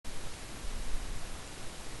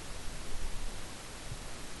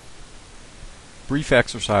brief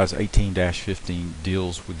exercise 18-15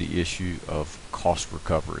 deals with the issue of cost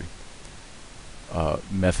recovery,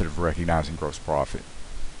 method of recognizing gross profit.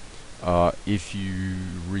 If you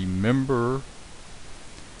remember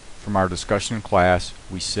from our discussion in class,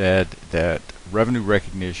 we said that revenue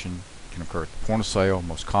recognition can occur at the point of sale,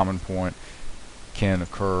 most common point, can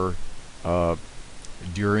occur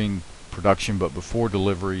during production, but before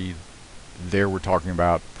delivery. There we're talking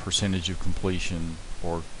about percentage of completion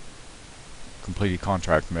or completed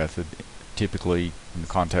contract method, typically in the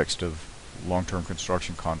context of long-term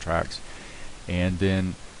construction contracts. And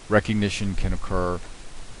then recognition can occur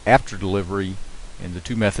after delivery, and the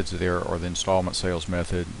two methods there are the installment sales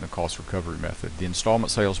method and the cost recovery method. The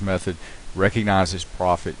installment sales method recognizes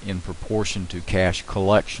profit in proportion to cash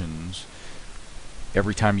collections.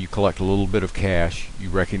 Every time you collect a little bit of cash, you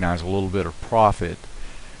recognize a little bit of profit.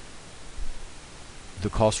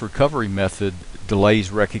 The cost recovery method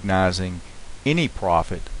delays recognizing any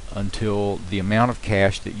profit until the amount of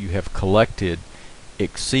cash that you have collected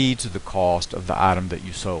exceeds the cost of the item that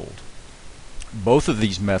you sold. Both of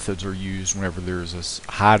these methods are used whenever there is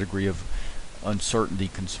a high degree of uncertainty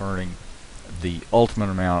concerning the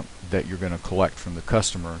ultimate amount that you're going to collect from the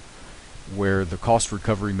customer, where the cost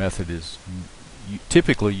recovery method is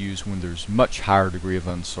typically used when there's much higher degree of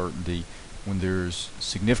uncertainty, when there's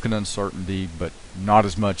significant uncertainty but not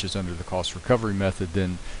as much as under the cost recovery method.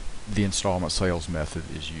 Then the installment sales method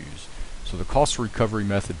is used. So the cost recovery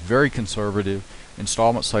method, very conservative.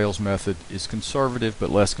 Installment sales method is conservative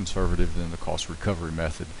but less conservative than the cost recovery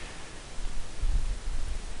method.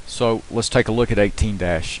 So let's take a look at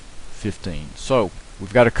 18-15. So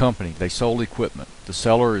we've got a company. They sold equipment. The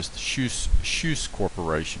seller is the Shoes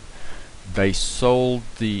Corporation. They sold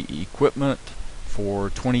the equipment for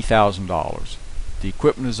 $20,000. The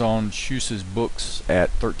equipment is on Shoes' books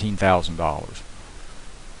at $13,000.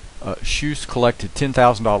 Shoes collected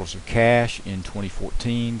 $10,000 of cash in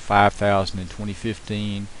 2014, $5,000 in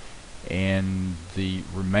 2015, and the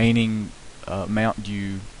remaining amount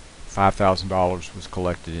due, $5,000, was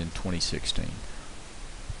collected in 2016.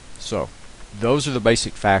 So those are the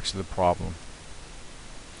basic facts of the problem.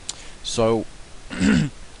 So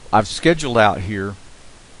I've scheduled out here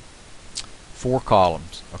 4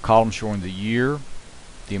 columns. A column showing the year,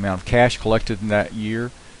 the amount of cash collected in that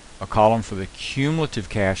year, a column for the cumulative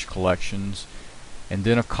cash collections, and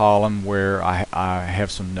then a column where I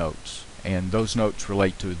have some notes. And those notes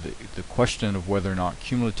relate to the question of whether or not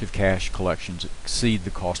cumulative cash collections exceed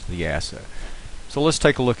the cost of the asset. So let's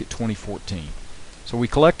take a look at 2014. So we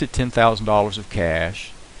collected $10,000 of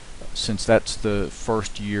cash. Since that's the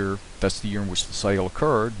first year, that's the year in which the sale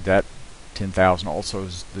occurred, that $10,000 also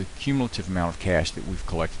is the cumulative amount of cash that we've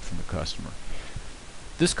collected from the customer.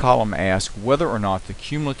 This column asks whether or not the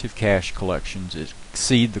cumulative cash collections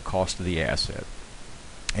exceed the cost of the asset.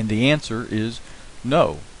 And the answer is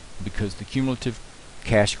no, because the cumulative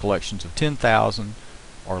cash collections of $10,000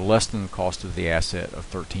 are less than the cost of the asset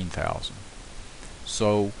of $13,000.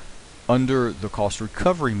 So under the cost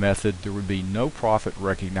recovery method, there would be no profit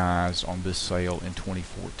recognized on this sale in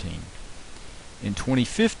 2014. In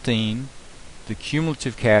 2015, the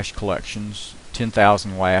cumulative cash collections,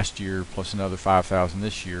 $10,000 last year plus another $5,000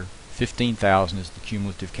 this year, $15,000 is the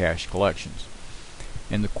cumulative cash collections.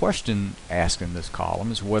 And the question asked in this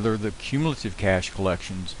column is whether the cumulative cash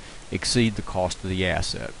collections exceed the cost of the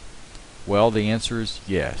asset. Well, the answer is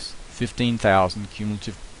yes. 15,000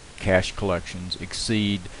 cumulative cash collections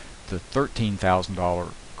exceed the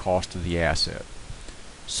 $13,000 cost of the asset.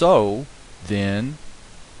 So then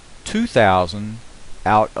 2,000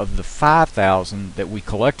 out of the 5,000 that we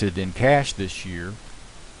collected in cash this year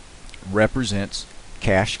represents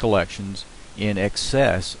cash collections in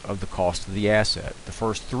excess of the cost of the asset. The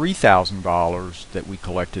first $3,000 that we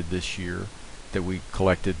collected this year, that we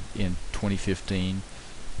collected in 2015,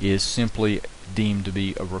 is simply deemed to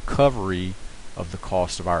be a recovery of the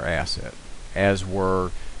cost of our asset, as were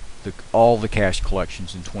all the cash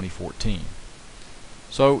collections in 2014.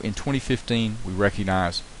 So in 2015, we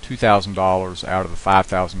recognize $2,000 out of the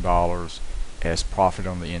 $5,000 as profit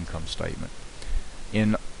on the income statement.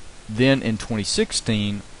 Then in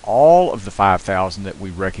 2016, all of the $5,000 that we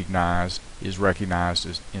recognized is recognized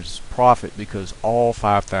as profit, because all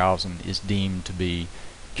 $5,000 is deemed to be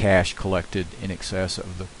cash collected in excess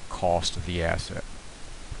of the cost of the asset.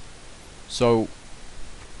 So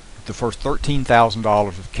the first $13,000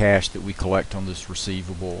 of cash that we collect on this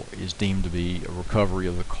receivable is deemed to be a recovery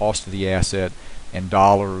of the cost of the asset, and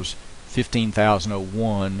dollars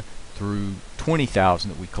 $15,001 through $20,000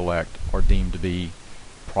 that we collect are deemed to be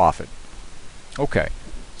profit. Okay,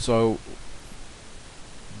 so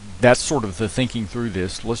that's sort of the thinking through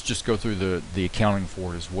this. Let's just go through the accounting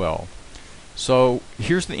for it as well. So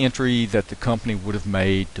here's the entry that the company would have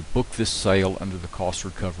made to book this sale under the cost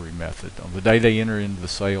recovery method. On the day they enter into the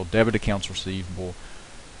sale, debit accounts receivable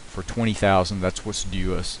for $20,000, that's what's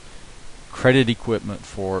due us. Credit equipment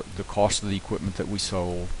for the cost of the equipment that we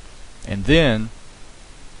sold, and then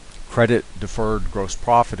credit deferred gross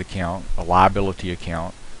profit account, a liability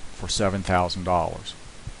account for $7,000.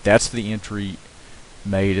 That's the entry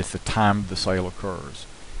made at the time the sale occurs.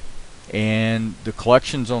 And the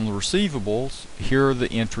collections on the receivables, here are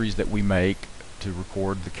the entries that we make to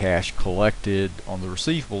record the cash collected on the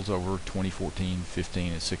receivables over 2014,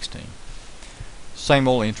 15, and 16. Same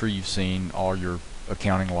old entry you've seen all your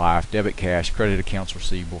accounting life: debit cash, credit accounts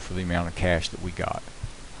receivable for the amount of cash that we got.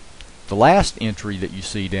 The last entry that you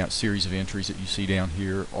see down, series of entries that you see down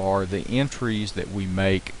here, are the entries that we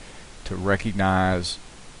make to recognize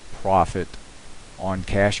profit on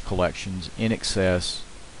cash collections in excess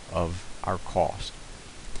of our cost.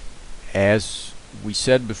 As we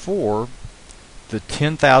said before, the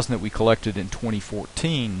 $10,000 that we collected in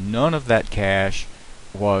 2014, none of that cash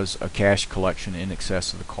was a cash collection in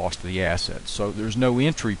excess of the cost of the asset. So there's no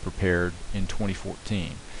entry prepared in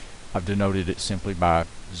 2014. I've denoted it simply by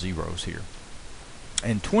zeros here.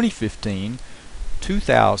 In 2015,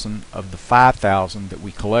 2,000 of the 5,000 that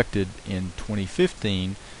we collected in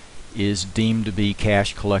 2015 is deemed to be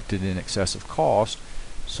cash collected in excess of cost.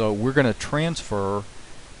 So we're going to transfer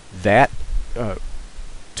that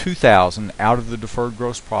 2,000 out of the deferred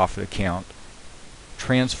gross profit account.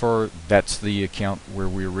 That's the account where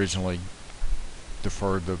we originally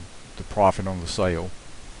deferred the profit on the sale.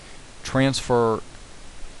 Transfer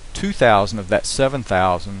 2,000 of that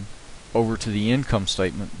 7,000 over to the income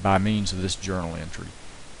statement by means of this journal entry.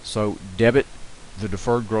 So debit the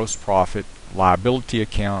deferred gross profit liability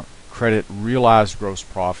account, credit realized gross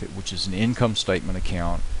profit, which is an income statement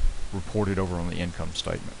account reported over on the income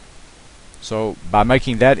statement. So by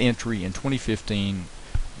making that entry in 2015,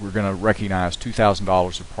 we're going to recognize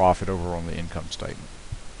 $2,000 of profit over on the income statement.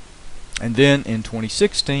 And then in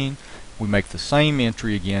 2016, we make the same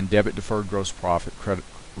entry again: debit deferred gross profit, credit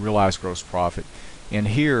realized gross profit. And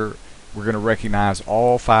here we're going to recognize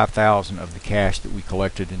all 5,000 of the cash that we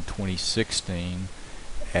collected in 2016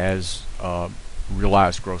 as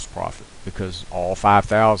realized gross profit, because all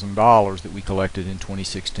 $5,000 that we collected in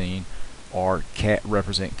 2016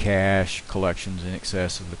 represent cash collections in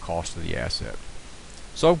excess of the cost of the asset.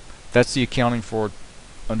 So that's the accounting for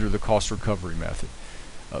under the cost recovery method.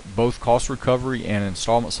 Both cost recovery and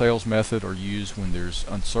installment sales method are used when there's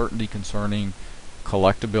uncertainty concerning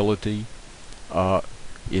collectability.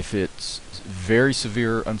 If it's very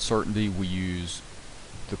severe uncertainty, we use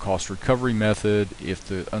the cost recovery method. If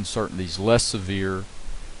the uncertainty is less severe,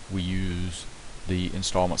 we use the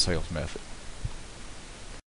installment sales method.